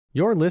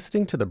You're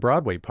listening to the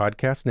Broadway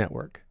Podcast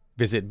Network.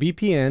 Visit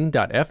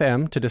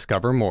bpn.fm to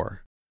discover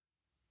more.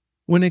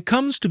 When it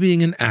comes to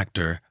being an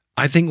actor,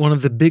 I think one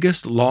of the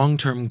biggest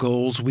long-term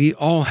goals we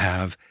all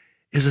have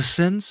is a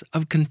sense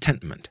of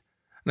contentment.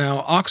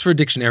 Now, Oxford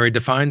Dictionary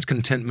defines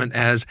contentment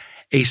as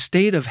a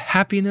state of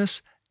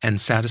happiness and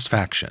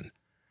satisfaction.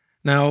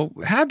 Now,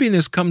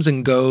 happiness comes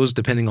and goes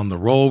depending on the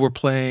role we're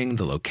playing,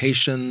 the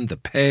location, the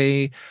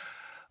pay,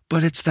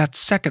 but it's that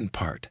second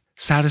part,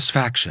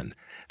 satisfaction,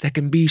 that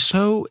can be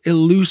so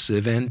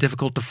elusive and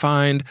difficult to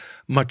find,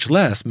 much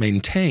less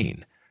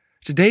maintain.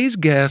 Today's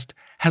guest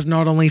has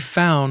not only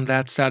found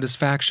that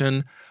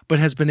satisfaction, but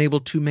has been able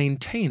to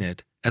maintain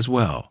it as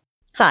well.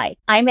 Hi,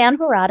 I'm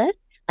Harada.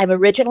 I'm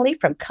originally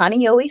from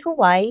Kaneohe,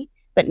 Hawaii,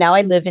 but now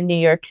I live in New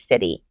York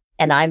City.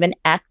 And I'm an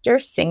actor,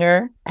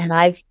 singer, and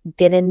I've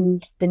been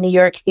in the New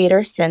York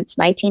theater since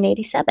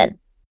 1987.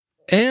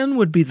 Anne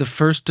would be the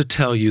first to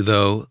tell you,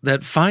 though,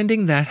 that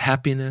finding that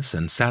happiness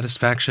and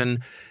satisfaction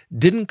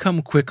didn't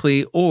come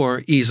quickly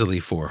or easily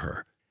for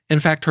her. In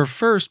fact, her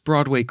first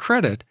Broadway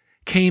credit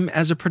came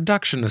as a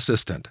production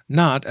assistant,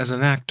 not as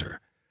an actor.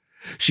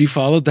 She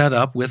followed that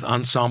up with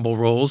ensemble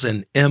roles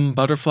in M.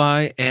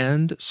 Butterfly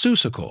and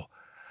Seussical.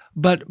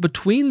 But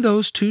between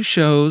those two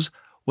shows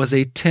was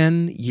a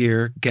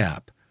 10-year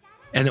gap.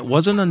 And it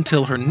wasn't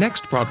until her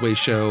next Broadway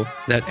show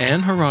that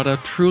Anne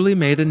Harada truly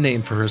made a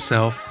name for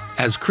herself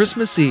as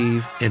Christmas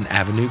Eve in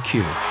Avenue Q.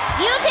 You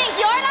think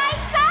your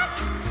life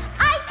sucks?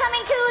 I'm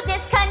coming to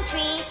this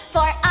country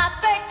for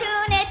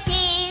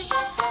opportunities.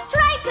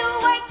 Try to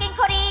work in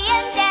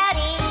Korean,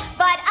 Daddy,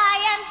 but I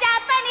am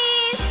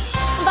Japanese.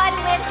 But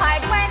with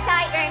hard work,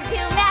 I earned 2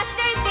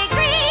 master's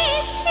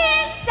degrees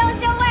in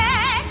social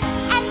work.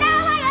 And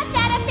now I am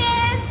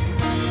therapist,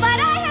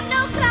 but I have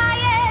no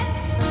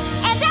clients.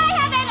 And I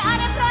have an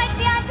unemployed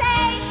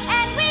fiance,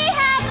 and we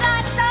have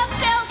lots of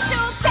bills to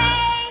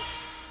pay.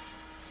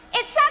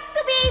 It sucked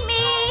to be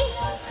me.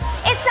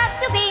 It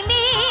sucked to be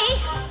me.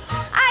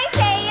 I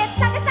say it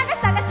suck, suck,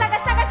 suck, suck, suck,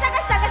 suck,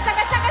 suck, suck, suck,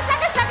 suck,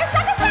 suck, suck,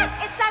 suck, suck.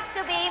 It sucked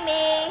to be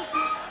me.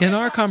 In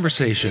our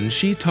conversation,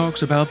 she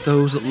talks about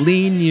those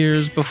lean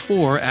years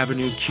before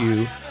Avenue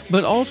Q,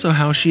 but also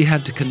how she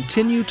had to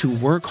continue to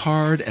work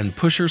hard and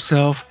push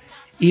herself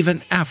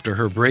even after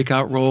her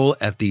breakout role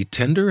at the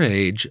tender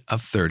age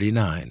of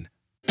 39.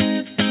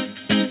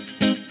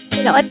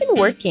 I've been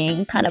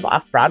working kind of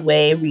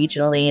off-Broadway,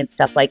 regionally, and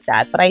stuff like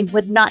that, but I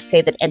would not say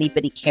that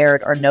anybody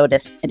cared or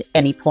noticed at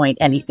any point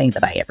anything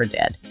that I ever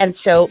did. And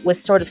so it was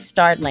sort of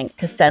startling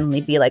to suddenly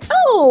be like,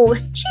 oh,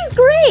 she's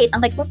great. I'm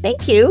like, well,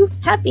 thank you.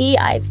 Happy.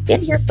 I've been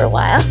here for a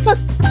while.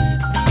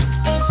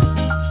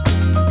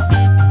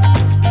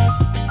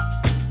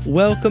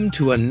 Welcome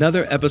to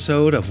another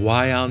episode of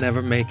Why I'll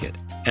Never Make It,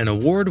 an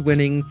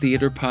award-winning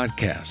theater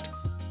podcast.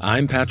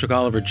 I'm Patrick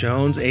Oliver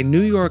Jones, a New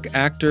York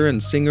actor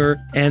and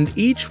singer, and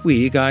each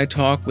week I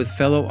talk with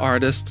fellow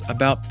artists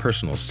about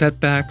personal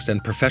setbacks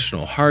and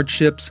professional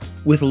hardships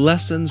with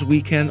lessons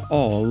we can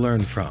all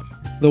learn from.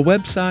 The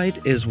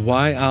website is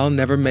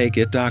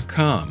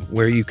whyillnevermakeit.com,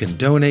 where you can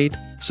donate,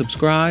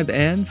 subscribe,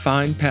 and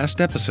find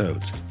past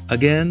episodes.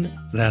 Again,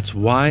 that's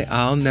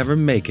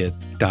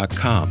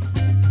whyillnevermakeit.com.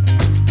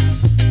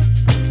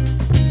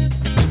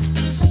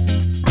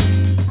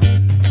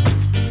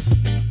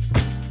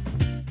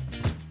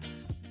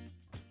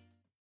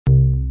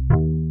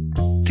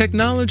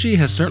 Technology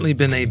has certainly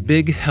been a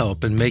big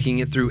help in making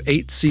it through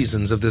 8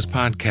 seasons of this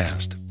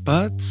podcast,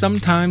 but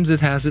sometimes it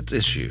has its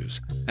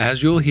issues,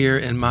 as you'll hear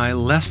in my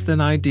less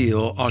than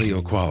ideal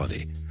audio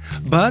quality.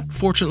 But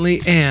fortunately,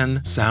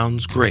 Anne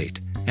sounds great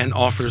and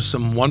offers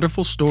some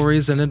wonderful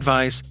stories and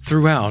advice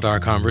throughout our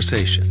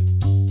conversation.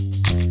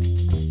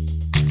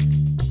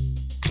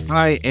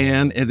 Hi,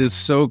 Anne. It is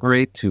so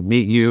great to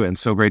meet you and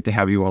so great to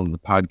have you on the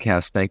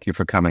podcast. Thank you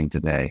for coming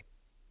today.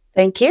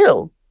 Thank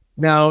you.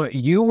 Now,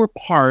 you were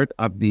part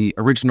of the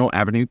original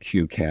Avenue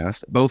Q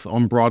cast, both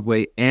on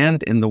Broadway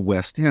and in the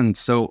West End.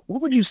 So what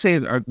would you say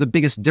are the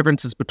biggest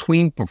differences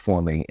between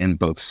performing in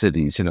both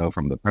cities,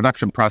 from the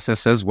production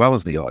process as well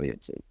as the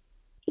audiences?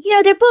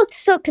 They're both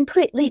so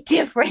completely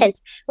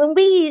different. When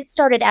we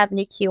started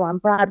Avenue Q on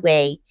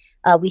Broadway,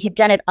 we had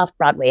done it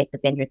off-Broadway at the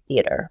Vineyard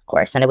Theater, of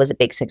course, and it was a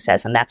big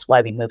success, and that's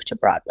why we moved to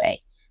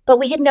Broadway. But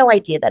we had no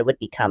idea that it would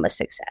become a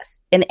success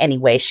in any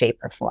way, shape,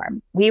 or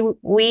form.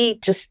 We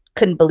just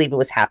couldn't believe it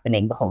was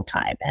happening the whole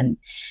time. And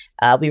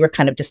we were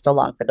kind of just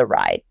along for the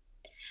ride.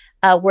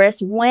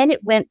 Whereas when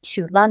it went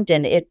to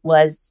London, it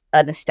was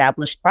an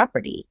established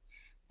property.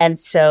 And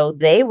so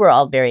they were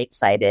all very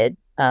excited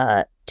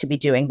to be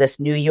doing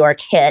this New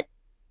York hit.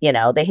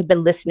 They had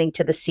been listening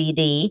to the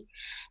CD.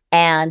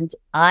 And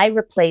I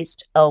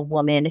replaced a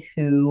woman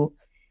who,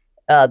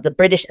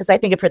 as I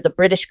think of her, the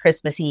British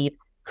Christmas Eve,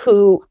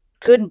 who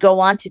couldn't go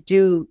on to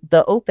do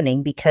the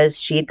opening because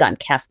she had gotten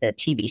cast in a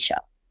TV show.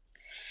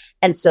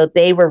 And so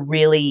they were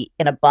really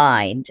in a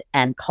bind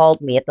and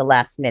called me at the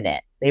last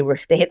minute. They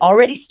had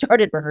already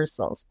started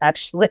rehearsals,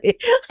 actually,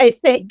 I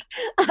think,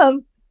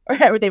 or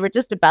they were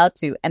just about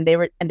to. And they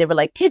were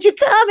like, "Could you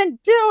come and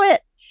do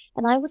it?"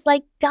 And I was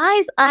like,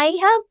 guys, I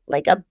have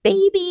like a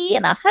baby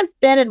and a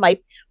husband, and my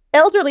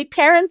elderly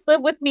parents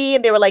live with me.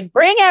 And they were like,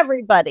 bring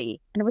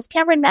everybody. And it was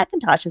Cameron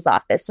McIntosh's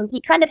office. So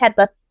he kind of had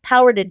the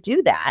power to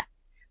do that,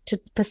 to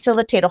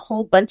facilitate a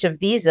whole bunch of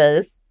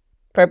visas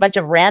for a bunch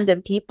of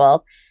random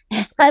people.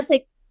 And I was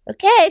like,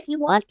 okay, if you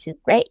want to,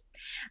 great.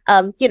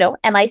 And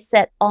I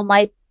set all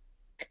my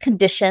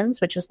conditions,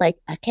 which was like,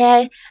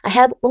 okay, I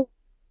have old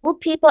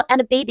people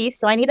and a baby,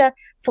 so I need a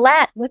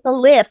flat with a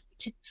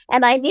lift,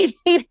 and I need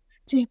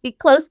to be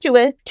close to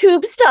a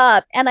tube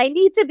stop, and I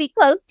need to be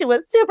close to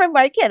a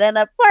supermarket and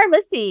a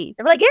pharmacy.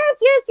 They're like,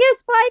 yes,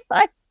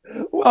 fine.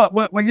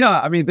 Well,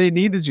 yeah. I mean, they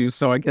needed you,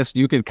 so I guess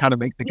you could kind of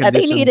make the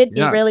conditions. They needed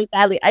me really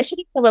badly. I should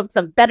have come up with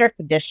some better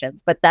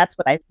conditions, but that's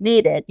what I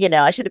needed.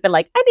 I should have been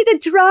like, I need a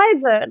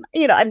driver.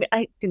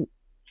 I didn't.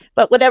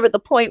 But whatever the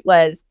point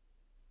was,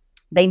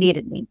 they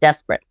needed me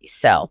desperately.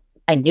 So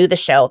I knew the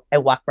show. I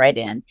walked right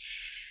in.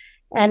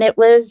 And it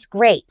was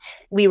great.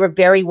 We were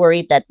very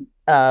worried that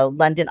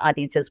London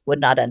audiences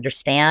would not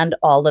understand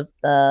all of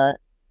the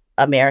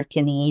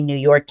American-y, New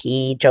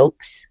York-y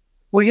jokes.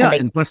 Well, yeah,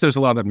 and plus there's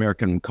a lot of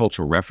American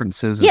cultural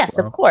references. Yes,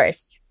 of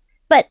course.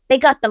 But they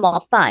got them all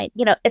fine.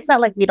 It's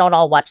not like we don't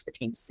all watch the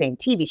same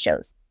TV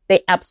shows.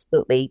 They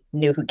absolutely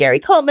knew who Gary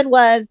Coleman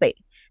was. They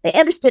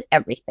understood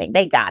everything.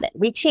 They got it.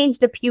 We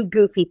changed a few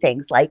goofy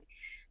things, like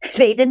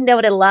they didn't know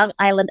what a Long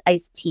Island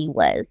iced tea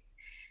was.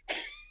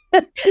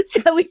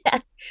 So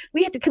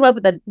we had to come up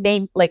with a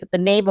name, like the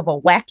name of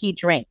a wacky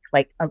drink,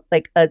 like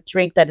a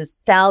drink that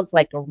sounds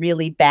like a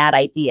really bad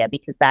idea,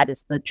 because that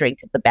is the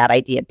drink of the bad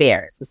idea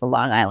bears, is a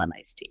Long Island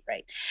iced tea,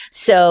 right?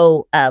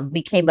 So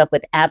we came up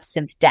with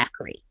absinthe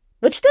daiquiri,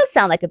 which does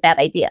sound like a bad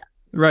idea.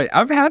 Right.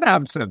 I've had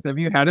absinthe. Have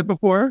you had it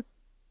before?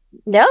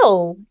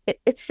 No,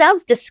 it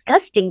sounds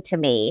disgusting to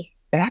me.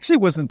 It actually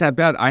wasn't that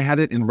bad. I had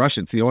it in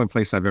Russia. It's the only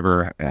place I've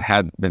ever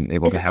been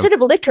able to have. It's sort of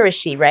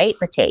licoricey, right?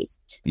 The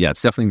taste. Yeah,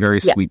 it's definitely very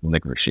sweet and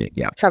licoricey.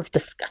 Yeah. Sounds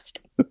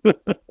disgusting.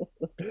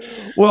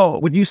 Well,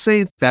 would you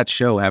say that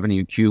show,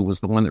 Avenue Q, was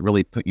the one that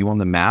really put you on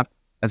the map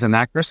as an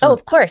actress? Oh,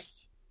 of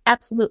course.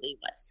 Absolutely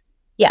was.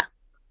 Yeah.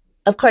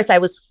 Of course, I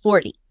was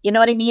 40. You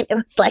know what I mean? It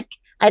was like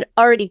I'd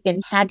already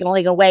been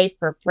haggling away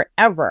for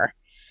forever.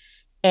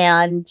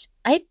 And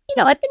I've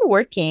been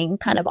working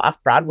kind of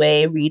off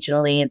Broadway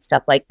regionally and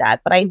stuff like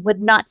that, but I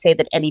would not say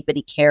that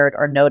anybody cared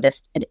or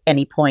noticed at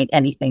any point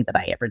anything that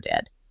I ever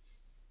did.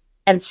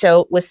 And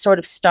so it was sort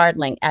of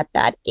startling at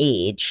that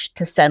age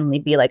to suddenly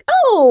be like,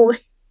 oh,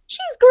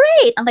 she's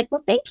great. I'm like,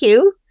 well, thank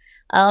you.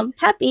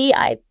 Happy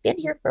I've been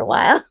here for a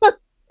while.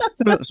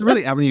 So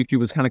really, Avenue Q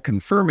was kind of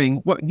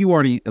confirming what you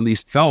already at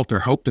least felt or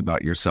hoped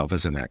about yourself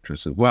as an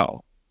actress as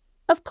well.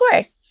 Of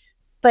course.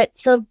 But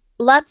so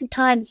lots of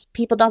times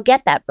people don't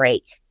get that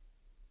break,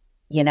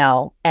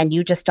 and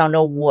you just don't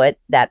know what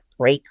that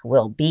break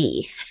will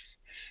be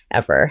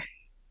ever.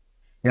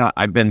 Yeah,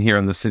 I've been here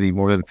in the city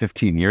more than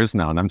 15 years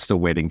now, and I'm still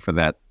waiting for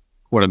that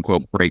quote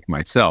unquote break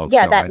myself.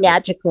 Yeah, so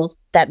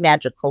that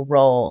magical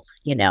role,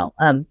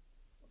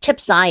 Chip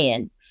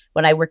Sion,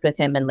 when I worked with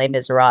him in Les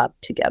Miserables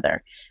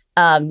together,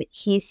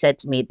 he said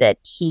to me that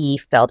he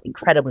felt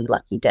incredibly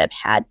lucky to have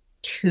had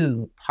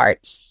 2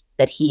 parts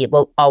that he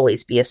will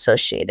always be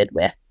associated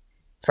with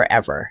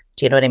forever.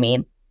 Do you know what I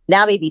mean?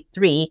 Now maybe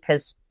 3,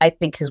 because I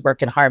think his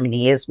work in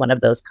Harmony is one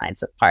of those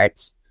kinds of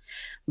parts.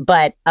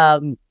 But,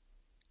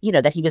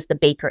 that he was the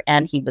baker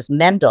and he was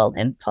Mendel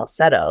in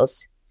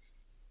Falsettos,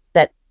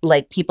 that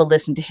like people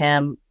listen to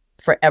him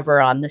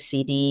forever on the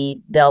CD.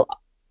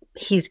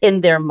 He's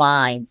in their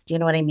minds. Do you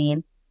know what I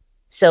mean?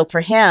 So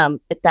for him,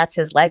 that's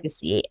his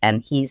legacy.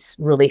 And he's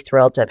really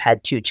thrilled to have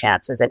had 2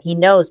 chances. And he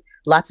knows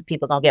lots of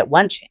people don't get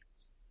 1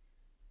 chance.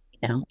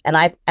 And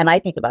I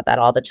think about that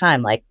all the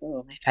time. Like,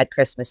 I've had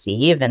Christmas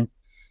Eve, and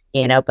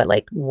but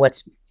like,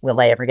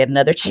 will I ever get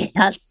another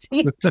chance?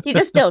 You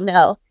just don't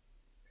know.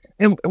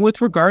 And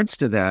with regards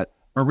to that,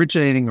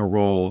 originating a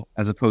role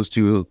as opposed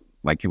to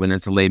like you went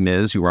into Les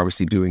Mis, you were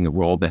obviously doing a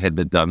role that had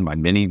been done by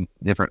many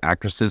different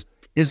actresses.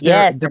 Is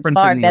there a difference?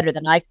 Far better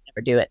than I could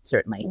ever do it,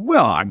 certainly.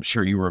 Well, I'm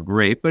sure you were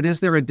great, but is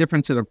there a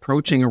difference in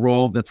approaching a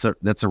role that's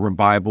a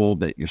revival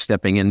that you're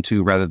stepping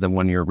into rather than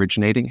when you're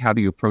originating? How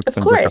do you approach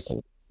them? Of course.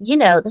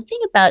 The thing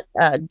about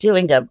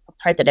doing a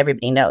part that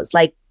everybody knows,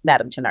 like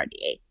Madame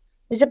Thénardier,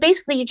 is that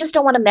basically you just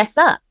don't want to mess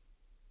up.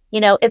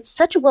 It's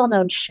such a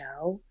well-known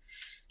show,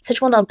 such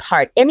a well-known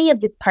part. Any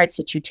of the parts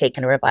that you take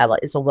in a revival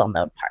is a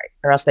well-known part,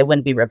 or else they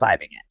wouldn't be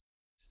reviving it.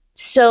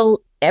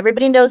 So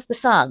everybody knows the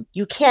song.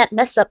 You can't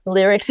mess up the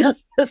lyrics of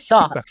the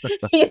song.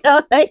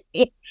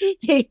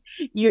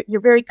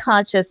 You're very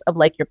conscious of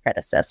like your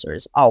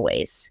predecessors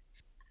always.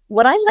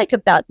 What I like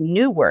about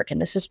new work,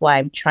 and this is why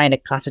I'm trying to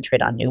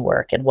concentrate on new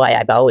work and why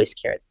I've always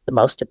cared the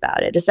most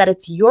about it, is that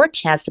it's your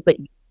chance to put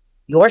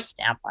your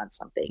stamp on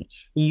something,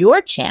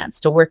 your chance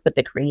to work with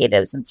the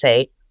creatives and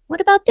say, what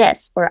about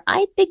this? Or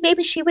I think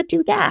maybe she would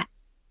do that.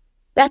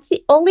 That's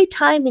the only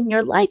time in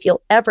your life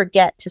you'll ever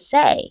get to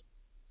say,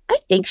 I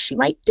think she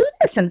might do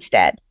this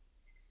instead.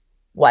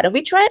 Why don't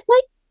we try it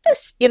like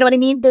this? You know what I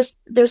mean?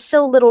 There's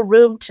so little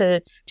room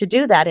to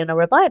do that in a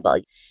revival.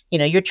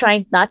 You're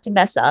trying not to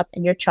mess up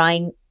and you're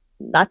trying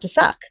not to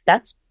suck.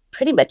 That's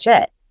pretty much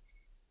it.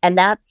 And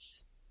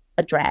that's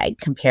a drag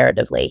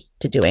comparatively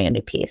to doing a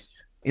new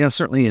piece. Yeah,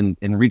 certainly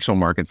in regional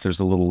markets, there's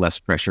a little less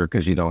pressure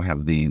because you don't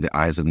have the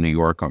eyes of New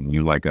York on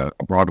you like a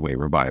Broadway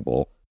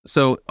revival.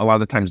 So a lot of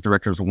the times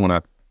directors will want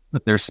to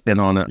put their spin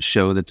on a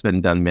show that's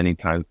been done many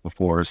times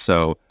before.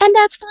 And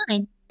that's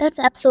fine. That's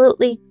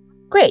absolutely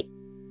great.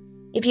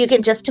 If you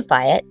can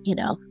justify it,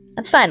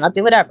 that's fine. I'll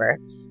do whatever.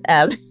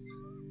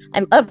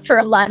 I'm up for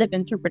a lot of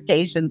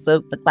interpretations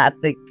of the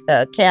classic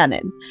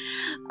canon.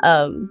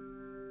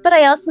 But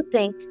I also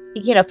think,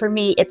 for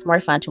me, it's more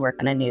fun to work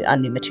on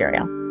new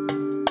material.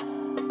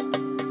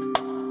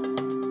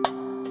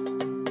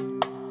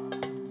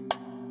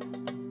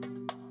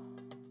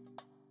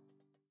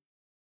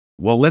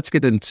 Well, let's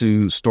get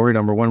into story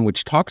number one,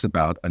 which talks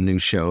about a new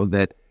show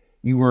that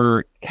you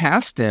were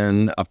cast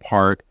in a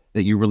part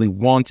that you really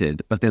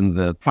wanted, but then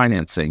the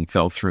financing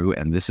fell through.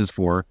 And this is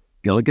for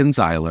Gilligan's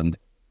Island,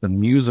 the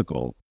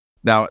musical.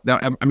 Now,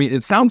 I mean,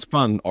 it sounds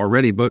fun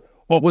already, but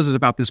what was it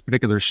about this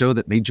particular show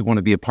that made you want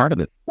to be a part of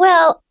it?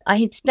 Well, I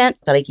had spent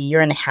like a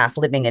year and a half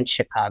living in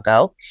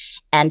Chicago,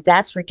 and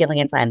that's where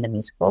Gilligan's Island, the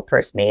musical,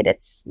 first made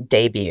its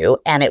debut,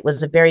 and it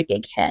was a very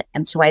big hit.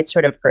 And so I'd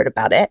sort of heard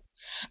about it.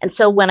 And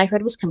so when I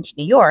heard it was coming to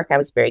New York, I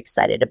was very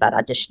excited about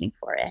auditioning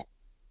for it.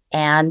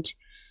 And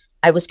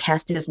I was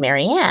cast as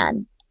Mary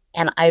Ann,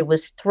 and I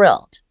was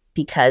thrilled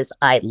because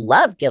I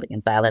love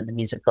Gilligan's Island, the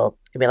musical.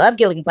 I love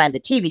Gilligan's Island, the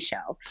TV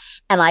show.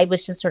 And I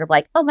was just sort of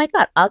like, oh my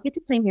God, I'll get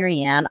to play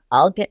Mary Ann.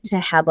 I'll get to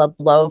have a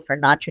blow for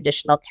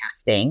non-traditional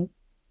casting,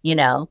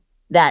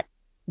 that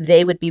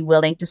they would be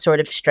willing to sort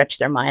of stretch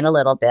their mind a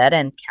little bit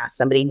and cast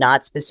somebody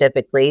not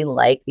specifically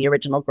like the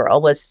original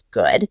girl was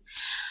good.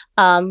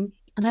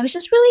 And I was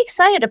just really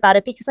excited about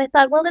it because I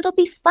thought, well, it'll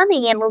be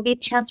funny and it'll be a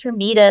chance for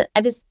me to,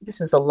 this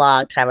was a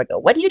long time ago.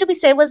 What year did we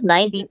say it was?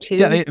 92?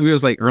 Yeah, it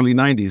was like early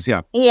 90s.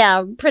 Yeah.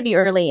 Yeah, pretty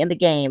early in the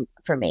game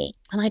for me.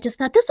 And I just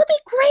thought this will be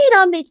great.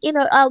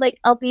 I'll make,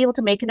 I'll be able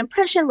to make an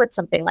impression with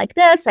something like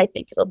this. I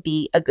think it'll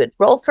be a good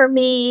role for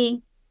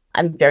me.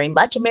 I'm very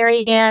much a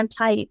Mary Ann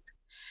type.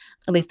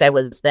 At least I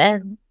was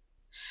then.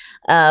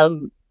 I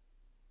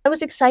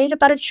was excited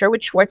about it.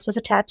 Sherwood Schwartz was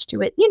attached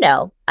to it.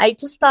 I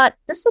just thought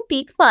this will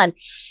be fun.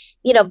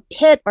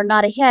 Hit or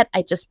not a hit,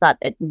 I just thought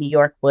that New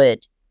York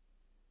would,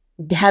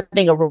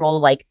 having a role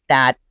like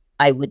that,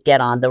 I would get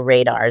on the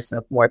radars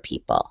of more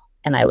people.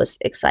 And I was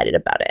excited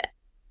about it.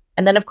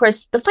 And then, of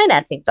course, the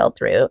financing fell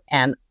through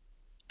and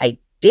I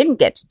didn't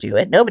get to do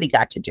it. Nobody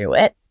got to do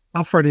it.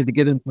 How far did it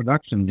get in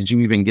production? Did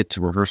you even get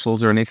to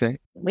rehearsals or anything?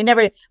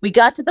 We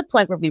got to the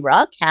point where we were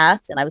all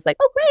cast and I was like,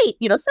 oh, great,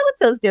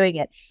 so-and-so's doing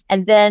it.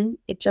 And then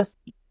it just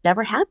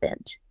never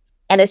happened.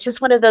 And it's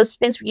just one of those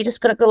things where you're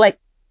just going to go like,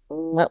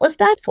 what was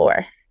that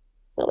for?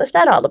 What was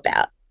that all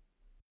about?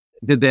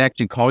 Did they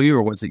actually call you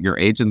or was it your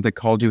agent that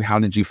called you? How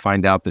did you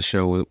find out the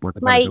show?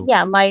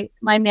 My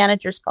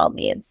managers called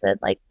me and said,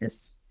 like,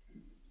 this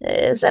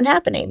isn't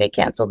happening. They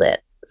canceled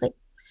it. It's like,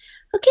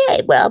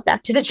 okay, well,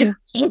 back to the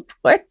drawing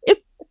board.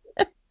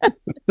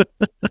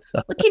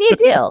 What can you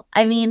do?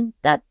 I mean,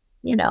 that's,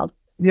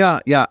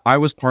 Yeah. I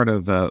was part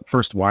of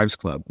First Wives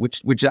Club,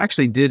 which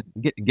actually did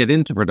get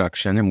into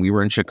production, and we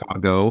were in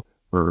Chicago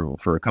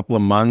for a couple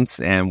of months,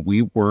 and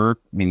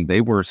they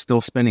were still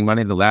spending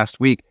money the last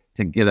week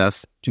to get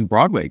us to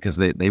Broadway because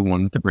they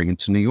wanted to bring it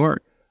to New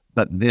York.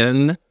 But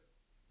then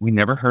we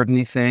never heard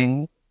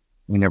anything.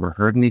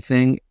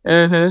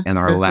 And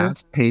our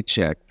last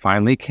paycheck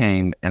finally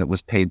came, and it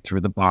was paid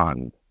through the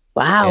bond.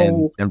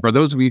 Wow. And for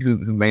those of you who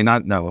may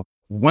not know,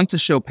 once a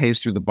show pays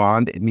through the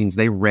bond, it means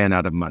they ran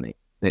out of money.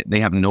 They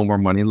have no more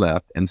money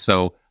left. And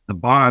so the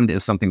bond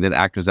is something that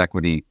Actors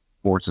Equity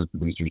forces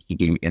producers to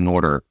do in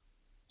order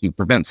to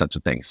prevent such a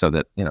thing so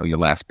that, your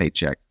last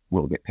paycheck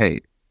will get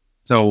paid.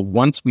 So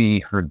once we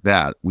heard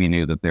that, we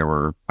knew that there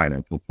were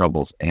financial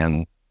troubles,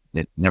 and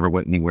it never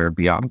went anywhere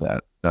beyond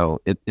that. So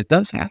it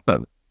does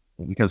happen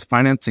because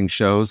financing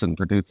shows and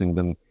producing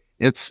them,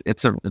 it's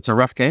a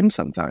rough game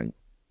sometimes.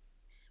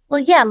 Well,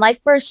 yeah, my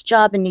first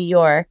job in New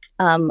York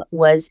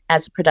was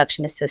as a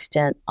production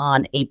assistant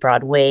on a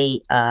Broadway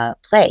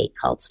play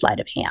called Sleight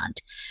of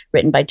Hand,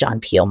 written by John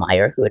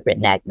Peel-Meyer, who had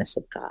written Agnes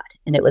of God,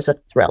 and it was a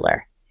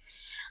thriller.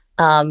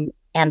 And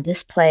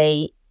this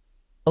play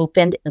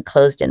opened and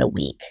closed in a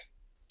week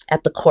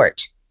at the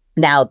Court,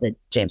 now the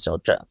James Earl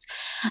Jones,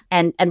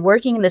 and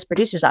working in this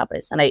producer's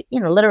office. And I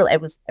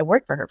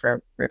worked for her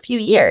for a few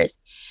years,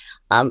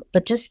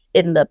 but just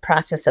in the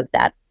process of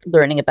that,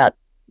 learning about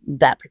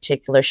that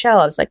particular show,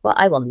 I was like, well,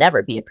 I will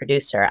never be a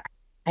producer.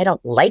 I don't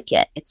like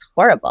it. It's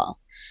horrible.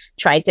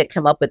 Trying to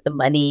come up with the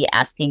money,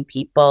 asking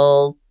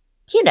people,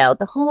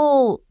 the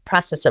whole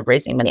process of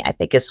raising money, I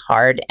think is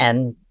hard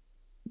and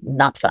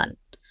not fun.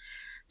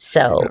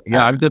 So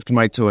yeah, I've dipped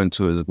my toe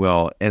into it as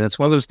well. And it's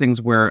one of those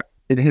things where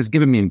it has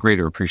given me a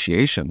greater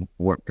appreciation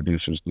for what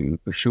producers do,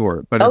 for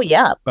sure. But of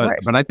course.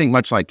 But I think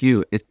much like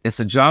you, it's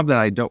a job that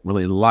I don't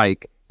really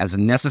like. As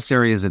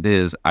necessary as it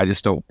is, I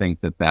just don't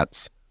think that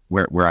that's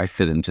where I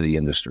fit into the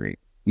industry.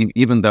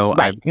 even though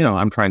Right.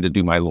 I'm trying to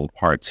do my little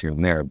parts here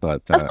and there.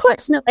 But Of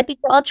course, no, I think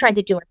we're all trying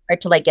to do our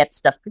part to like get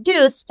stuff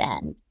produced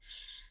and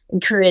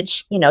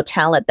encourage,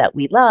 talent that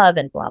we love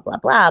and blah, blah,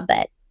 blah.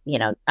 But,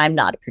 I'm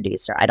not a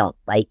producer. I don't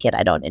like it.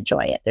 I don't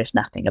enjoy it. There's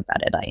nothing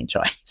about it I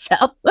enjoy. So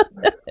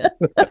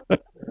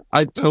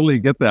I totally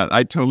get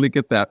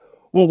that.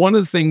 Well, one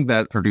of the things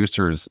that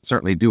producers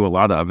certainly do a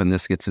lot of, and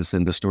this gets us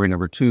into story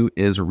number 2,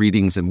 is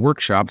readings and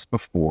workshops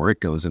before it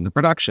goes into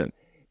production.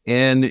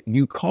 And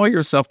you call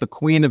yourself the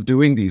queen of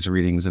doing these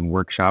readings and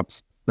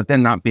workshops, but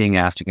then not being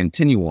asked to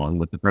continue on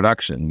with the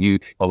production. You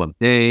full of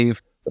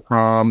Dave, The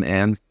Prom,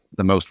 and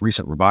the most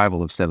recent revival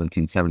of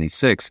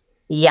 1776.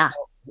 yeah.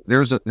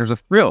 There's a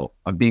thrill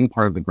of being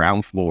part of the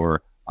ground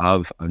floor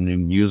of a new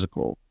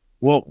musical.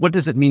 Well, what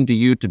does it mean to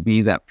you to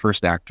be that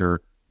first actor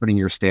putting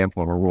your stamp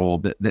on a role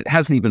that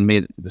hasn't even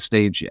made it to the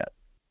stage yet?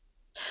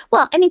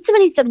 Well, I mean,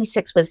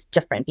 1776 was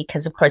different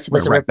because, of course, it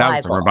was a Right, revival. that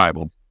was a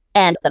revival.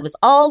 And that was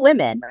all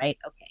women, right?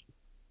 Okay.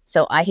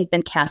 So I had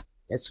been cast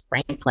as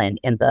Franklin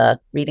in the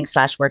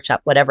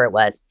reading/workshop, whatever it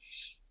was.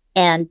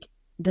 And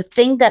the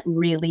thing that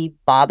really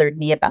bothered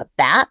me about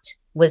that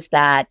was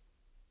that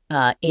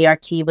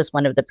ART was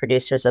one of the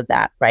producers of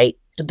that, right?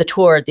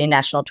 The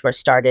national tour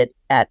started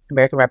at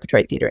American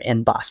Repertory Theater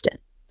in Boston.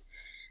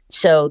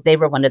 So they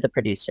were one of the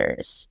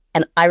producers.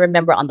 And I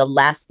remember on the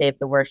last day of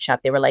the workshop,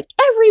 they were like,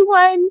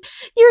 everyone,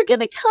 you're going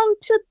to come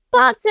to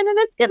Boston and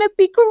it's going to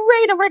be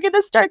great. And we're going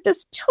to start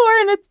this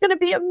tour and it's going to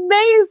be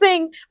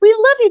amazing. We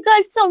love you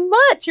guys so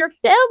much. Your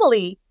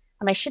family.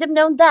 And I should have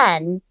known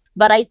then,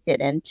 but I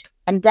didn't.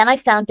 And then I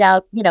found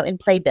out, in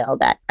Playbill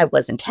that I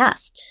wasn't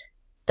cast,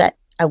 that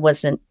I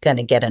wasn't going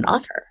to get an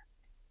offer.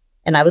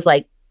 And I was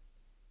like,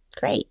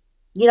 great.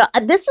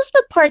 This is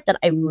the part that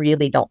I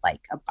really don't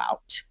like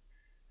about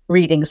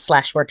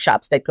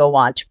readings/workshops that go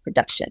on to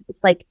production.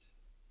 It's like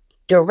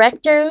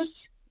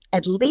directors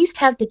at least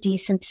have the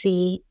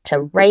decency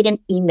to write an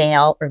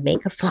email or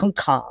make a phone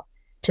call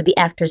to the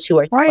actors who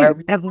are Right,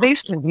 at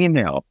least an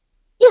email.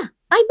 Yeah,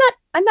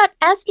 I'm not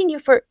asking you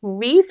for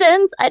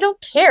reasons. I don't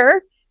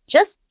care.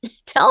 Just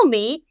tell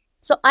me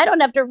so I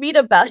don't have to read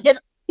about it,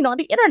 on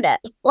the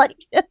internet. Like,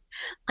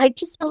 I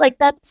just feel like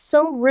that's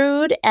so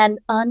rude and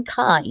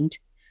unkind,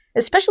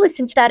 especially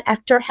since that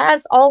actor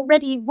has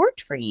already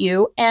worked for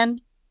you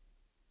and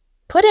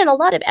put in a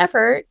lot of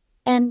effort.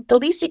 And the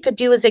least you could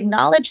do is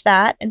acknowledge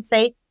that and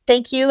say,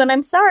 thank you. And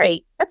I'm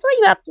sorry. That's all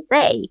you have to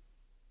say.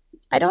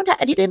 I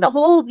need a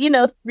whole,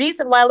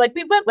 reason why, like,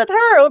 we went with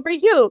her over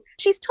you.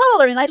 She's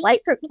taller and I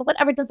like her.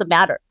 Whatever, it doesn't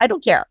matter. I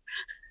don't care.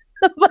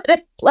 But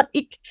it's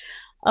like,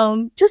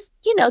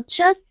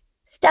 just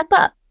step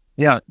up.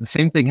 Yeah, the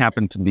same thing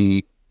happened to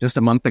me just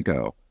a month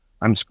ago.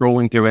 I'm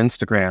scrolling through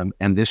Instagram,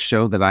 and this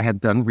show that I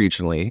had done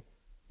regionally,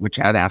 which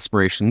had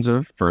aspirations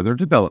of further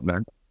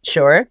development.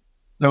 Sure.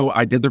 So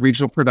I did the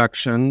regional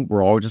production.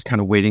 We're all just kind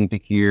of waiting to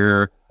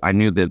hear. I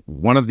knew that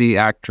one of the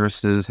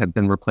actresses had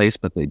been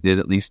replaced, but they did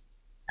at least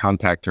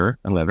contact her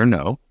and let her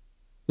know.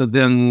 So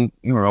then,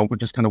 we're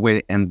just kind of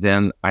waiting. And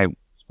then I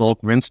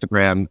scrolled through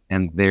Instagram,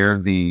 and there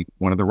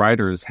one of the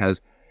writers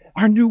has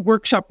our new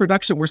workshop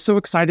production. We're so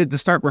excited to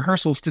start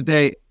rehearsals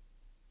today.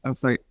 I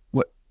was like,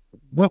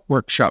 what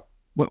workshop?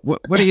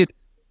 What are you?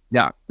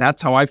 Yeah,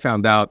 that's how I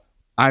found out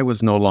I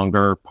was no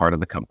longer part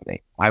of the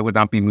company. I would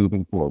not be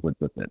moving forward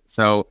with it.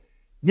 So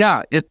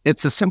yeah,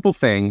 it's a simple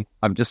thing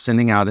of just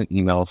sending out an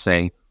email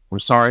saying, we're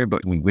sorry,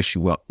 but we wish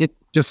you well. It's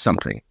just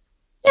something.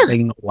 Yes.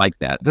 Thing like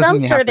that. Some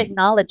sort of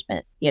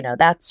acknowledgement,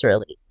 that's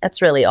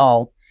really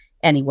all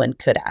anyone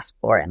could ask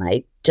for. And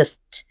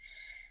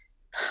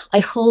I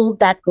hold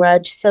that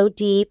grudge so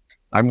deep.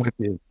 I'm with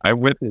you.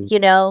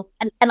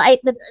 And I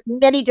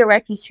many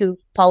directors who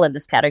fall in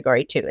this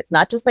category too. It's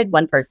not just like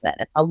one person,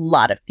 it's a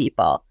lot of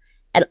people.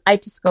 And I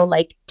just go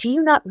like, do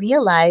you not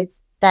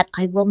realize that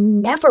I will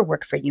never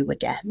work for you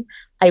again?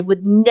 I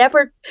would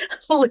never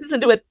listen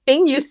to a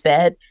thing you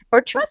said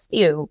or trust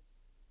you.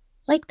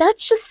 Like,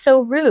 that's just so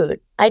rude.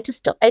 I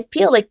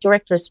feel like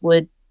directors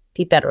would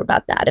be better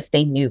about that if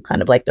they knew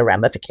kind of like the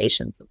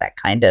ramifications of that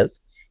kind of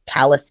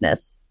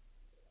callousness.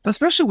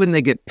 Especially when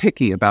they get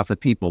picky about the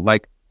people.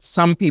 Like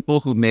some people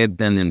who may have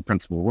been in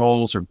principal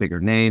roles or bigger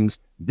names,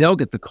 they'll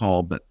get the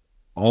call, but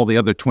all the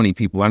other 20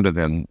 people under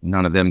them,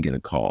 none of them get a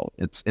call.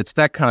 It's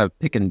that kind of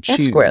pick and choose.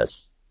 That's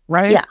gross.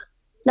 Right? Yeah.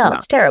 No,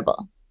 it's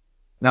terrible.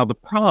 Now, The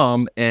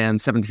Prom and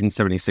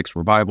 1776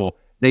 Revival,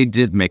 they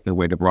did make their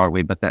way to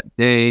Broadway, but that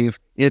Dave,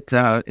 it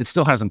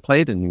still hasn't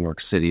played in New York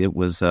City. It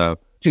was a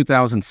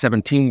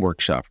 2017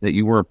 workshop that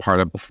you were a part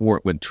of before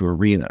it went to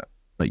Arena,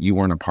 but you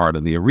weren't a part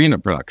of the Arena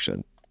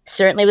production.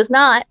 Certainly was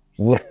not.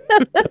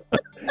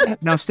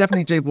 Now,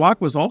 Stephanie J. Block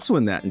was also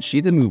in that, and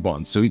she didn't move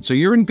on. So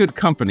you're in good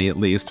company, at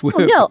least. Oh,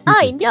 no,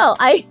 I know.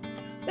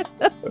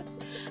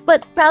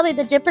 But probably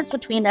the difference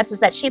between us is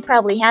that she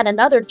probably had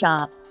another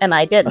job, and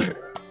I didn't.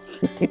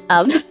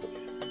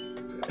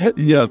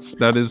 Yes,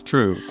 that is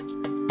true.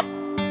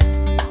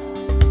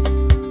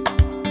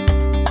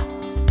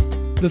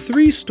 The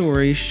three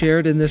stories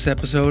shared in this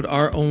episode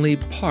are only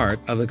part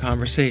of the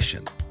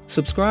conversation.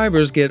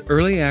 subscribers get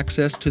early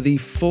access to the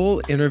full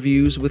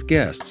interviews with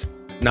guests,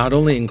 not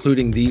only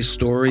including these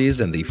stories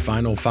and the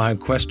final 5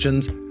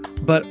 questions,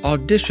 but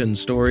audition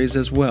stories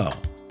as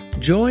well.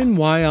 Join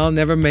Why I'll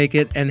Never Make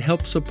It and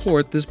help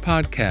support this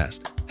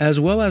podcast, as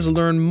well as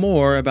learn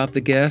more about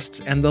the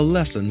guests and the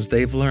lessons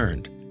they've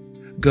learned.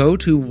 Go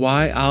to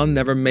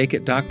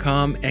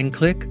whyillnevermakeit.com and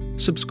click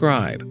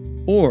subscribe,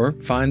 or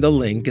find the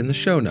link in the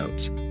show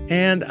notes.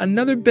 And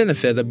another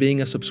benefit of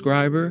being a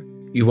subscriber,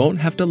 you won't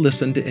have to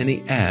listen to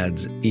any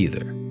ads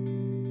either.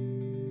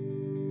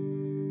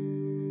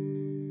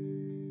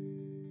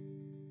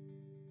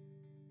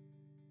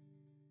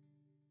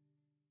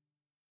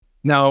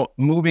 Now,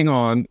 moving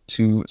on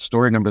to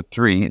story number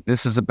 3,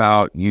 this is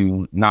about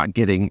you not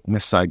getting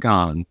Miss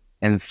Saigon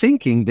and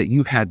thinking that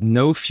you had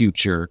no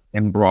future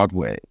in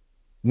Broadway.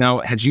 Now,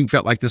 had you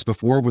felt like this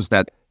before? Was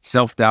that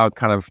self-doubt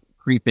kind of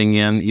creeping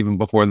in even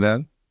before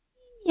then?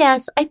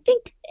 Yes, I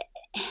think,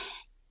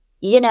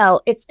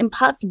 it's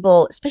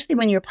impossible, especially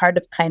when you're part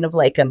of kind of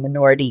like a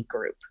minority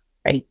group,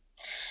 right?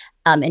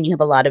 And you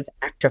have a lot of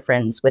actor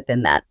friends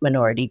within that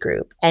minority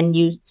group, and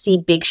you see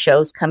big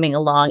shows coming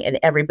along and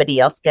everybody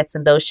else gets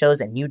in those shows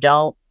and you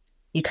don't.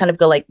 You kind of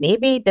go like,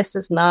 maybe this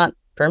is not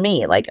for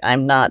me. Like,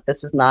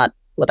 this is not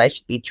what I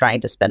should be trying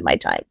to spend my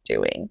time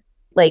doing.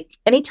 Like,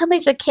 anytime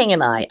there's a King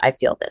and I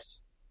feel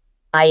this.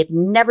 I have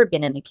never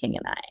been in a King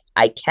and I.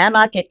 I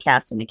cannot get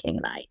cast in a King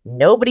and I.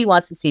 Nobody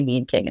wants to see me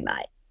in King and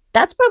I.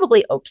 That's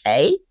probably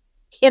okay.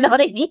 You know what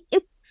I mean?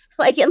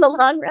 Like, in the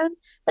long run.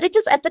 But it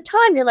just, at the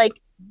time, you're like,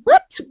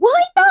 what?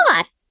 Why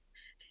not?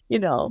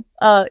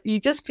 You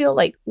just feel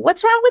like,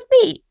 what's wrong with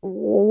me?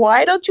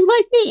 Why don't you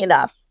like me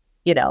enough?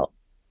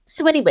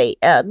 So anyway,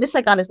 Miss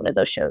Saigon is one of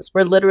those shows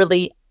where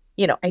literally,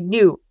 I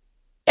knew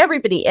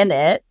everybody in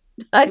it.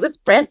 I was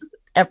friends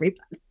with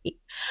everybody.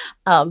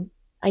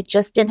 I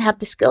just didn't have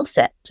the skill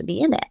set to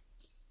be in it.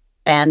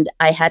 And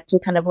I had to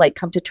kind of like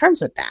come to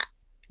terms with that.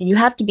 You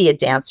have to be a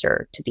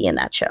dancer to be in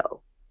that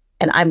show.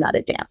 And I'm not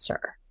a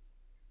dancer.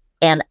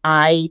 And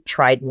I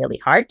tried really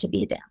hard to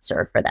be a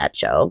dancer for that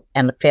show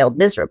and failed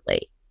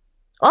miserably.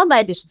 All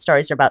my audition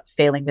stories are about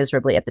failing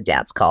miserably at the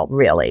dance call,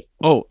 really.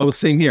 Oh,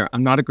 same here.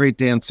 I'm not a great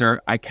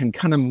dancer. I can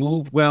kind of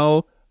move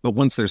well, but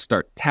once they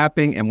start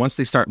tapping and once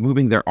they start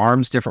moving their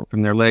arms different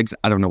from their legs,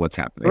 I don't know what's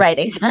happening. Right,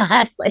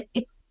 exactly.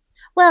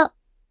 Well,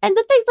 and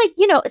the things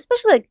like,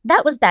 especially like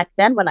that was back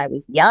then when I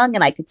was young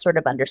and I could sort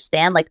of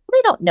understand, like,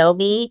 they don't know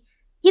me.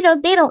 They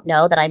don't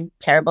know that I'm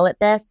terrible at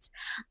this.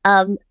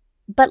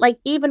 But like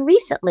even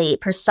recently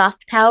for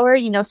Soft Power,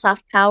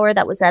 Soft Power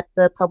that was at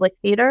the Public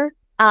Theater,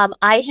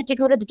 I had to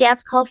go to the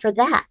dance call for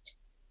that.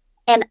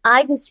 And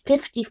I was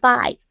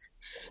 55.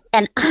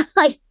 And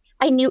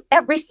I knew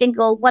every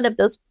single one of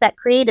that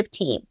creative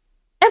team.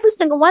 Every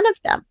single one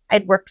of them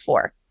I'd worked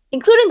for,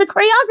 including the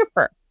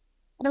choreographer.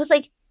 And I was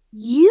like,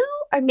 you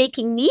are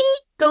making me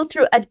go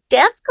through a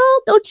dance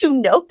call? Don't you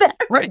know better?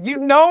 Right. You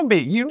know me.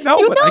 You know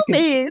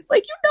me. It's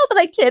like, that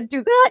I can't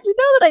do that.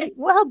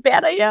 How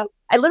bad I am.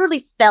 I literally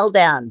fell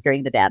down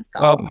during the dance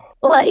call.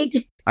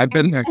 Like, I've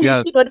been there.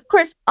 Yeah. And of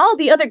course, all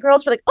the other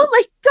girls were like, oh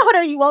my God,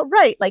 are you all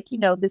right? Like,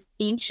 this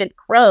ancient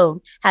crone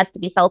has to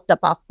be helped up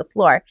off the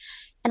floor.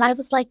 And I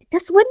was like,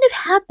 this wouldn't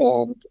have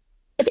happened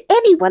if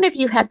any one of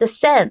you had the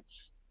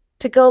sense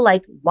to go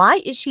like, why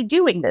is she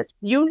doing this?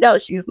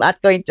 She's not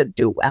going to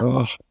do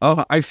well.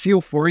 I feel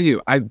for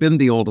you. I've been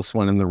the oldest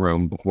one in the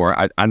room before.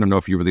 I don't know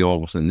if you were the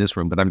oldest in this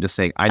room, but I'm just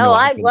saying, I know.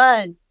 I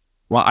was.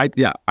 Well,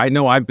 I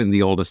know I've been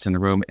the oldest in the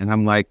room, and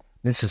I'm like,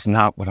 this is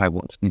not what I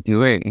want to be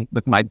doing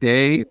with my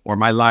day or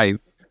my life.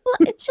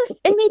 Well,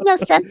 it made no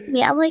sense to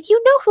me. I'm like,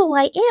 you know who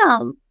I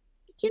am.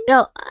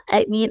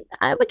 I'm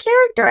a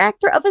character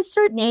actor of a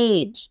certain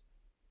age.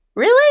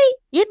 Really?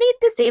 You need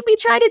to see me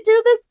try to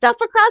do this stuff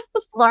across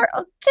the floor?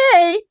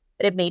 Okay.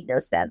 But it made no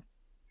sense.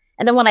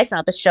 And then when I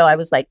saw the show, I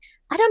was like,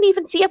 I don't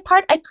even see a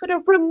part I could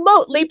have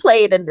remotely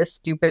played in this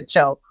stupid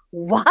show.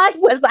 Why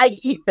was I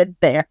even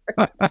there?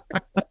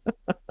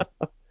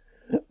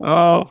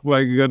 Oh,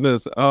 my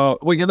goodness. Oh,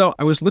 well,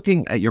 I was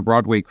looking at your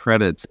Broadway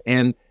credits,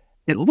 and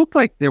it looked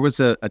like there was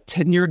a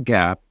 10-year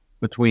gap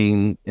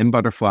between In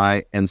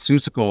Butterfly and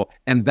Seussical,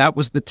 and that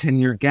was the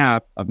 10-year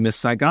gap of Miss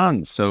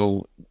Saigon.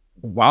 So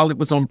while it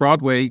was on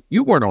Broadway,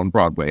 you weren't on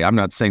Broadway. I'm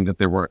not saying that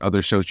there were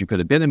other shows you could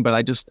have been in, but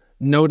I just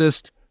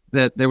noticed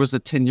that there was a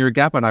 10-year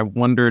gap, and I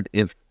wondered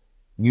if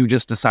you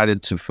just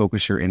decided to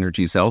focus your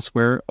energies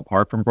elsewhere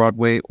apart from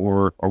Broadway,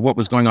 or what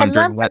was going on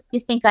during that. You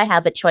think I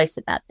have a choice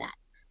about that?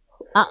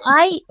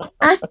 I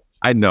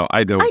know.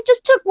 I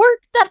just took work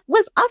that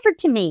was offered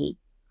to me.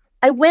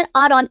 I went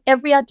out on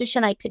every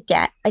audition I could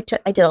get. I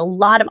did a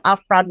lot of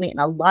off-Broadway and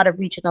a lot of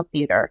regional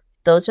theater.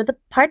 Those are the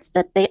parts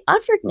that they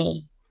offered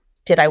me.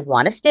 Did I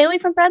want to stay away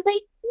from Broadway?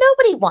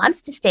 Nobody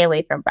wants to stay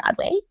away from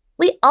Broadway.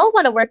 We all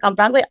want to work on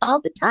Broadway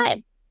all the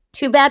time.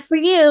 Too bad for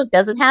you.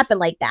 Doesn't happen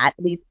like that,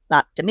 at least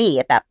not to me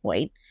at that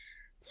point.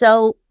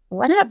 So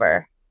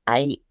whatever.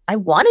 I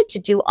wanted to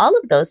do all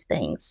of those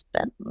things,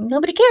 but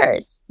nobody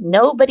cares.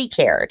 Nobody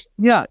cared.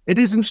 Yeah, it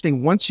is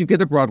interesting. Once you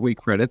get a Broadway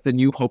credit, then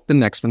you hope the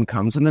next one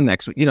comes and the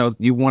next one.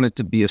 You want it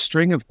to be a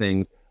string of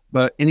things.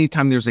 But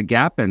anytime there's a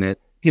gap in it,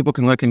 people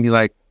can look and be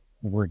like,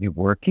 were you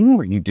working?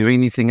 Were you doing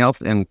anything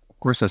else? And of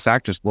course, as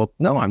actors, well,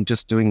 no, I'm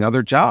just doing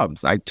other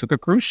jobs. I took a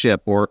cruise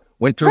ship or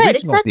went to a Right,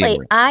 regional exactly.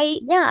 theater.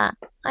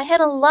 I had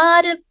a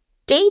lot of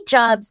day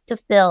jobs to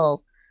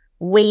fill,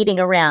 waiting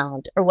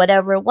around or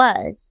whatever it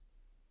was.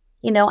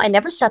 I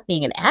never stopped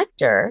being an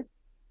actor.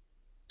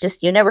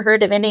 Just you never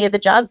heard of any of the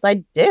jobs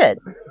I did,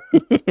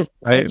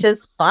 Right. which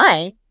is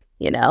fine.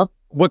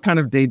 What kind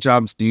of day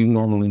jobs do you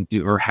normally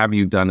do or have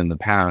you done in the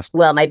past?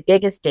 Well, my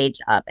biggest day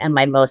job and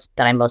I'm most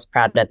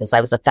proud of is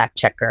I was a fact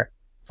checker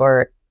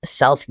for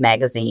Self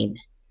magazine,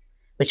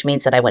 which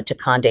means that I went to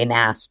Condé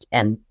Nast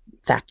and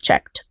fact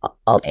checked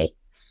all day.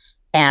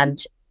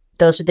 And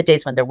those were the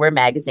days when there were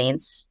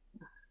magazines.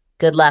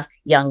 Good luck,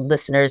 young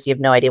listeners. You have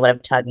no idea what I'm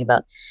talking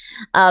about.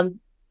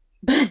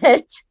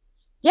 But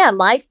yeah,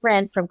 my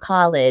friend from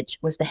college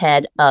was the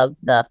head of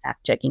the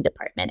fact checking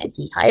department, and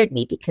he hired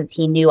me because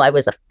he knew I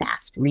was a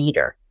fast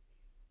reader.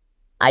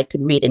 I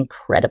could read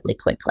incredibly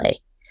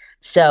quickly.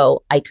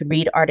 So I could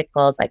read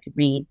articles, I could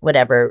read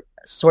whatever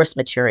source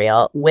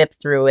material, whip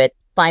through it,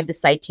 find the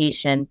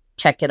citation,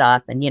 check it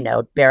off, and,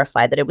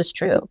 verify that it was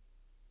true.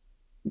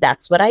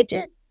 That's what I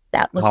did.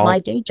 That was my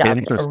day job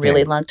for a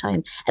really long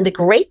time. And the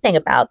great thing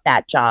about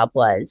that job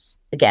was,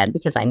 again,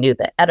 because I knew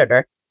the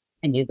editor,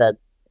 I knew the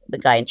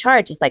guy in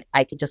charge, is like,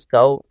 I could just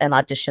go and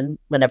audition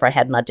whenever I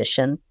had an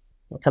audition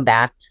and come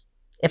back.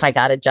 If I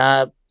got a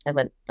job, I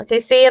went,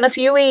 okay, see you in a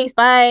few weeks.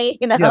 Bye.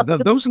 Yeah,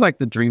 those are like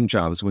the dream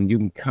jobs when you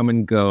can come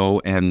and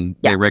go and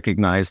they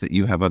recognize that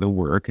you have other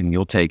work and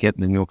you'll take it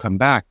and then you'll come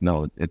back.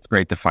 No, it's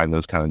great to find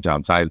those kind of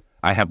jobs. I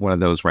have one of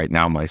those right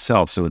now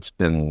myself. So it's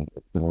been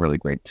really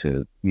great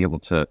to be able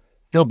to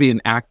still be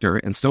an actor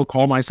and still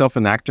call myself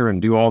an actor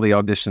and do all the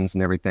auditions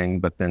and everything.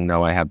 But then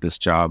know I have this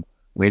job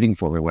waiting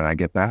for me when I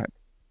get back.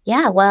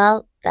 Yeah,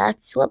 well,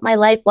 that's what my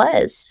life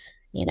was,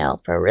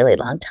 for a really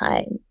long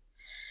time.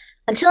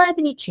 Until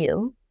Avenue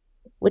Q,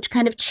 which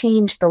kind of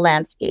changed the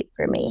landscape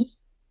for me.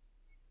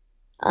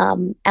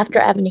 After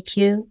Avenue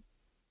Q,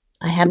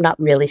 I have not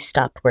really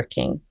stopped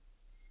working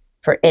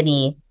for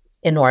any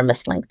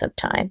enormous length of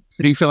time.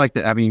 Do you feel like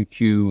the Avenue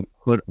Q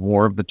put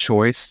more of the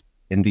choice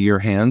into your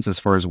hands as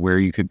far as where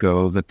you could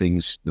go,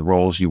 the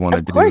roles you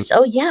wanted to do? Of course.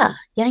 Oh, yeah.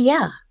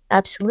 Yeah.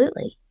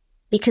 Absolutely.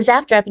 Because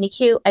after Avenue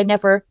Q, I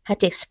never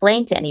had to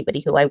explain to anybody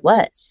who I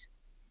was.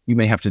 You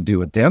may have to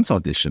do a dance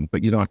audition,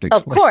 but you don't have to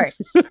explain. Of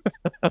course.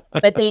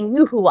 But they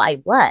knew who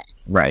I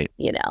was. Right.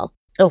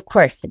 Of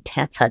course, the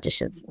dance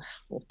auditions.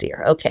 Oh,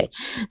 dear. Okay.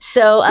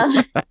 So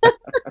I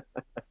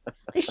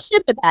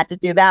shouldn't have had to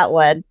do that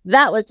one.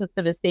 That was just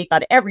a mistake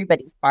on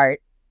everybody's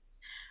part.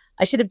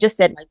 I should have just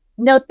said,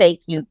 no, thank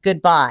you.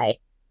 Goodbye.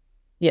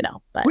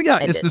 But well, yeah,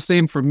 it's the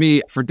same for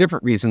me for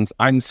different reasons.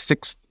 I'm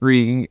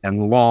 6'3"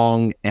 and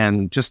long,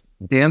 and just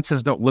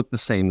dances don't look the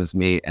same as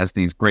me as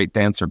these great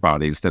dancer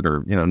bodies that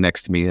are,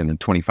 next to me and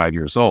 25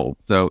 years old.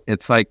 So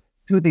it's like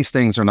two of these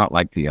things are not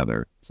like the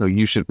other. So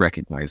you should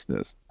recognize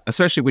this,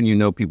 especially when you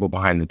know people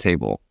behind the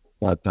table.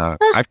 But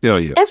I feel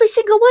you. Every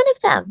single one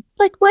of them.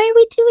 Like, why are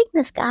we doing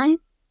this, guy?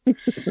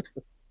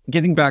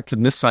 Getting back to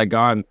Miss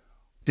Saigon,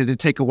 did it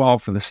take a while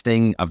for the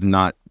sting of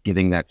not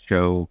getting that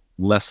show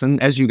lessen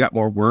as you got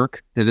more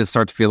work? Did it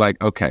start to feel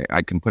like, okay,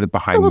 I can put it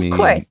behind me? Of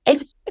course.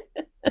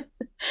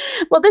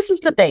 Well, this is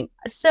the thing.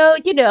 So,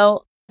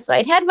 so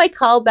I'd had my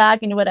call back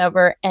and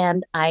whatever,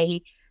 and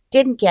I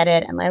didn't get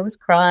it. And I was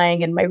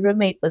crying. And my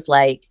roommate was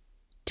like,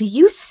 do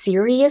you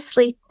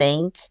seriously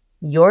think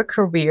your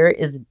career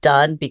is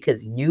done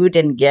because you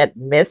didn't get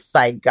Miss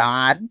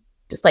Saigon?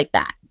 Just like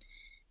that.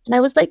 And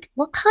I was like,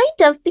 well,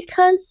 kind of,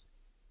 because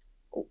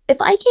if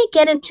I can't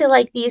get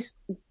into these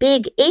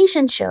big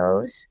Asian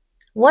shows,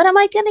 what am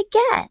I going to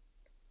get?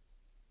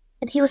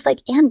 And he was like,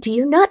 Anne, do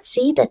you not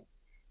see that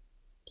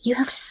you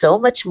have so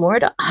much more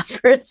to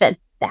offer than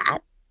that?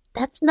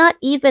 That's not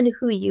even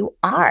who you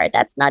are.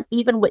 That's not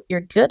even what you're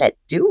good at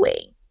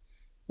doing.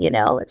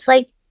 It's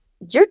like,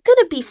 you're going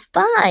to be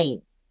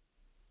fine.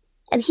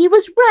 And he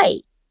was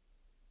right.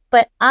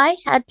 But I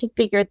had to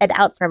figure it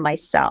out for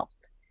myself,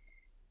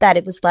 that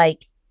it was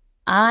like,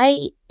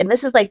 and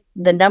this is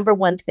the number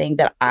one thing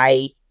that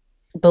I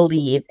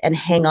believe and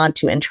hang on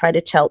to and try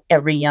to tell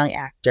every young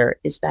actor,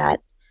 is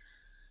that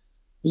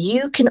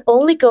you can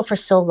only go for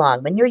so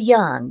long. When you're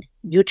young,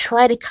 you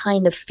try to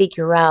kind of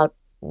figure out,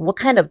 what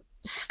kind of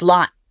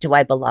slot do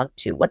I belong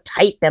to? What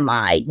type am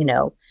I?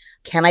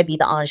 Can I be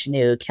the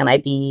ingenue? Can I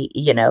be,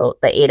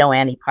 the Ado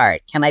Annie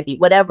part? Can I be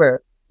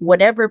whatever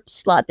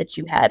slot that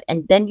you have?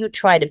 And then you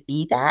try to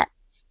be that.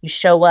 You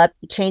show up,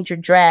 you change your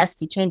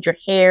dress, you change your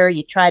hair,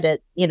 you try to,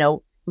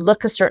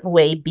 look a certain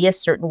way, be a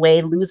certain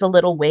way, lose a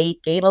little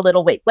weight, gain a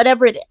little weight,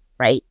 whatever it is,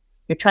 right?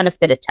 You're trying to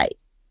fit a type.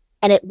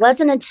 And it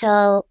wasn't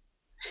until,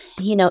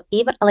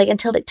 even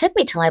until it took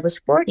me till I was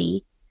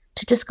 40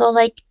 to just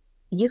go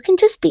you can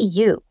just be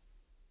you,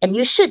 and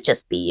you should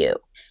just be you.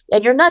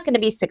 And you're not going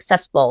to be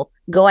successful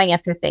going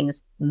after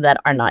things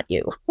that are not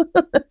you.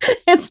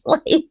 It's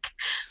like,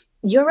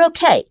 you're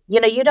okay.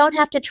 You don't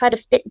have to try to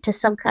fit into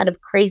some kind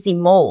of crazy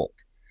mold.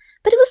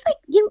 But it was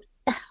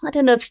I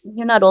don't know if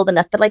you're not old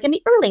enough, but like in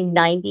the early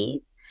 90s,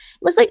 it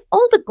was like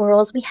all the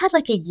girls, we had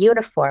like a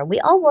uniform. We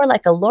all wore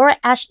like a Laura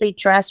Ashley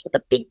dress with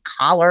a big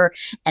collar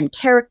and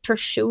character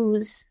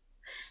shoes.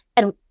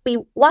 And we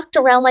walked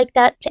around like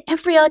that to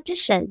every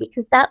audition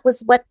because that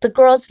was what the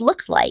girls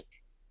looked like.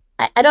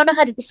 I don't know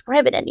how to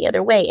describe it any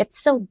other way.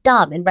 It's so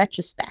dumb in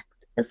retrospect.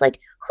 It's like,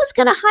 who's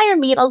going to hire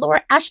me in a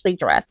Laura Ashley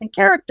dress and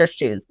character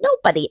shoes?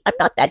 Nobody. I'm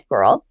not that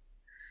girl,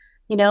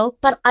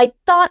 but I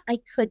thought I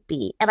could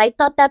be. And I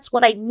thought that's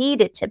what I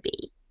needed to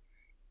be.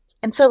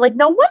 And so, like,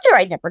 no wonder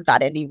I never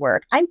got any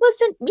work. I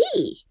wasn't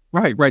me.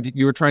 Right.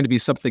 You were trying to be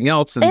something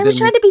else. And I was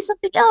trying to be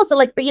something else. And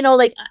like, but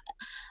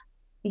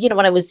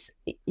when I was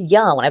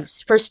young, when I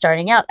was first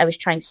starting out, I was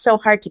trying so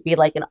hard to be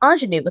like an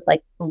ingenue with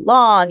like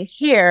long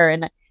hair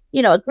and,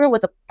 a girl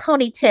with a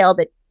ponytail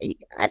that,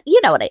 I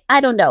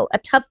don't know, a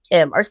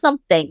tuptim or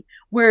something,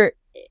 where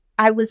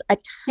I was a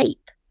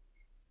type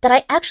that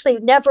I actually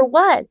never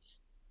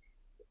was.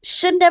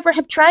 Should never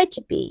have tried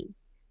to be.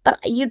 But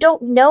you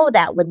don't know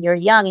that when you're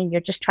young and you're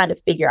just trying to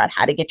figure out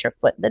how to get your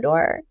foot in the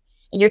door.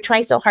 And you're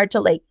trying so hard to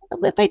like,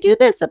 if I do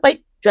this, if I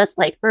dress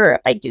like her,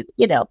 if I do,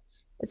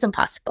 it's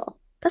impossible.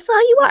 That's not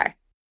how you are.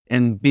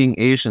 And being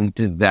Asian,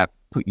 did that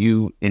put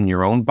you in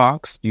your own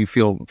box? Do you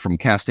feel from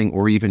casting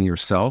or even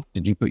yourself?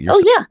 Did you put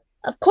yourself? Oh, yeah,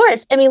 of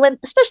course. I mean,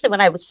 especially when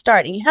I was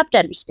starting, you have to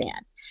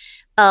understand.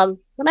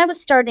 When I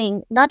was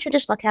starting,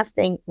 non-traditional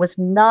casting was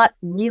not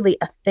really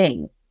a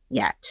thing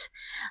yet.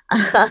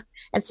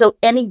 And so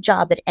any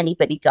job that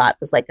anybody got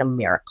was like a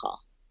miracle.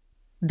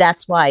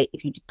 That's why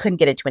if you couldn't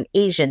get into an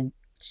Asian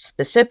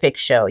specific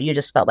show, you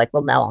just felt like,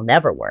 well, now I'll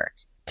never work.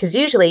 Because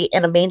usually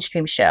in a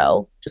mainstream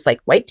show, just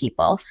like white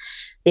people,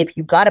 if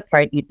you got a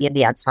part, you'd be in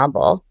the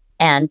ensemble.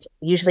 And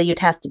usually you'd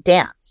have to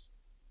dance.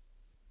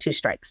 2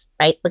 strikes,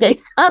 right? Okay,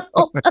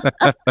 so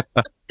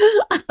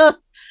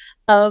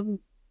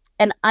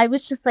and I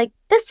was just like,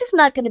 this is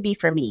not going to be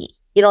for me.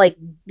 Like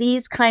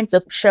these kinds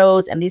of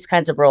shows and these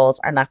kinds of roles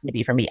are not going to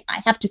be for me.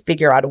 I have to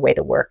figure out a way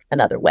to work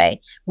another way,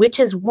 which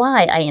is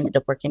why I ended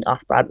up working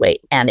off Broadway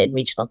and in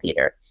regional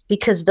theater,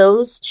 because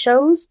those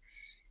shows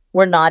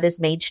were not as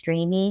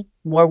mainstreamy,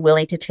 more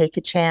willing to take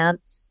a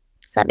chance.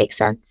 Does that make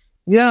sense?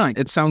 Yeah,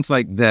 it sounds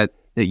like that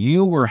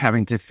you were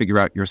having to figure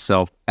out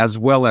yourself as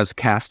well as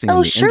casting in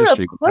the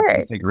industry. Of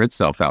course. Figure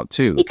itself out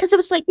too. Because it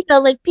was like,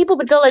 like people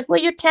would go like, well,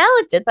 you're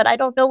talented, but I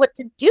don't know what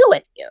to do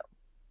with you.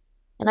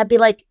 And I'd be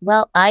like,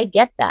 well, I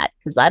get that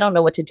because I don't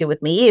know what to do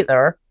with me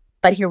either.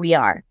 But here we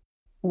are.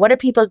 What are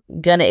people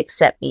going to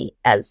accept me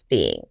as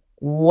being?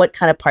 What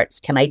kind of parts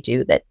can I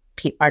do that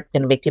aren't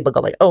going to make people go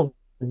like, oh,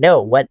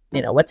 no,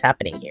 what's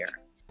happening here?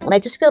 And I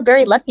just feel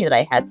very lucky that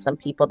I had some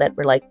people that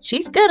were like,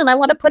 she's good and I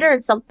want to put her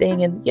in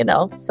something.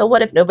 And, so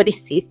what if nobody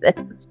sees it?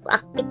 It's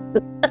fine.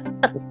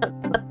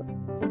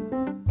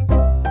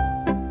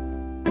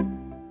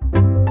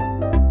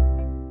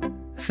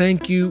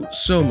 Thank you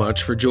so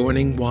much for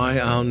joining Why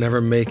I'll Never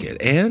Make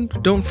It. And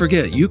don't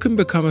forget, you can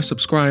become a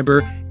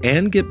subscriber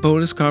and get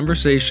bonus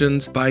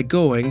conversations by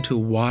going to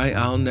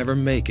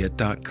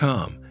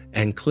whyillnevermakeit.com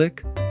and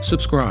click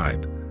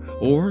subscribe,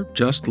 or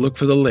just look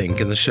for the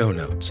link in the show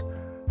notes.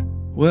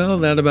 Well,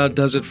 that about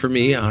does it for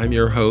me. I'm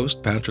your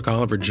host, Patrick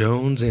Oliver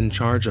Jones, in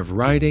charge of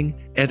writing,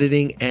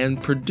 editing,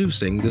 and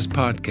producing this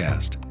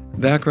podcast.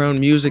 Background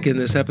music in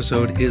this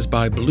episode is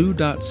by Blue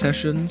Dot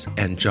Sessions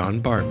and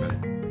John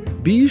Bartman.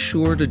 Be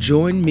sure to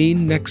join me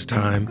next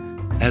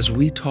time as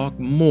we talk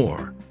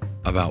more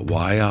about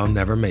why I'll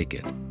never make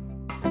it.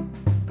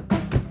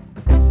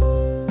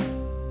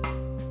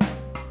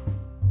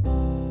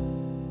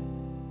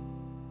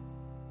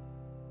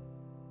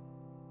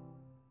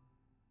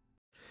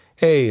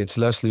 Hey, it's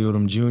Leslie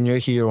Odom Jr.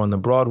 here on the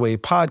Broadway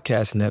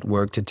Podcast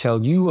Network to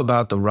tell you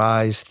about the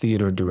Rise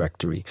Theater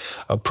Directory,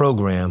 a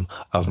program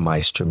of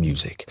Maestro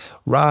Music.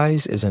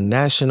 Rise is a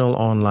national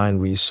online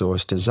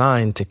resource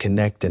designed to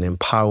connect and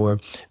empower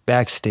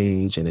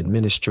backstage and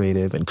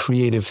administrative and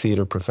creative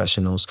theater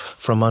professionals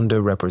from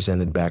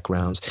underrepresented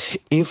backgrounds.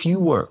 If you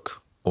work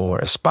or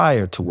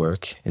aspire to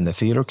work in the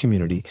theater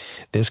community,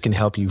 this can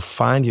help you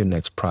find your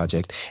next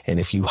project. And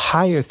if you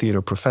hire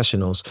theater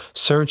professionals,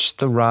 search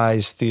the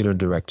Rise Theater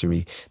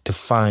Directory to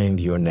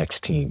find your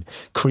next team.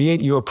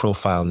 Create your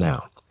profile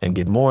now and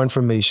get more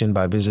information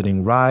by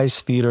visiting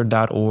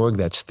risetheater.org.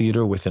 That's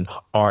theater with an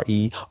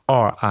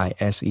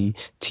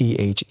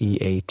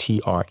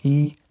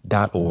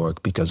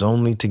RERISETHEATRE.org, because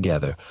only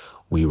together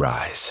we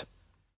rise.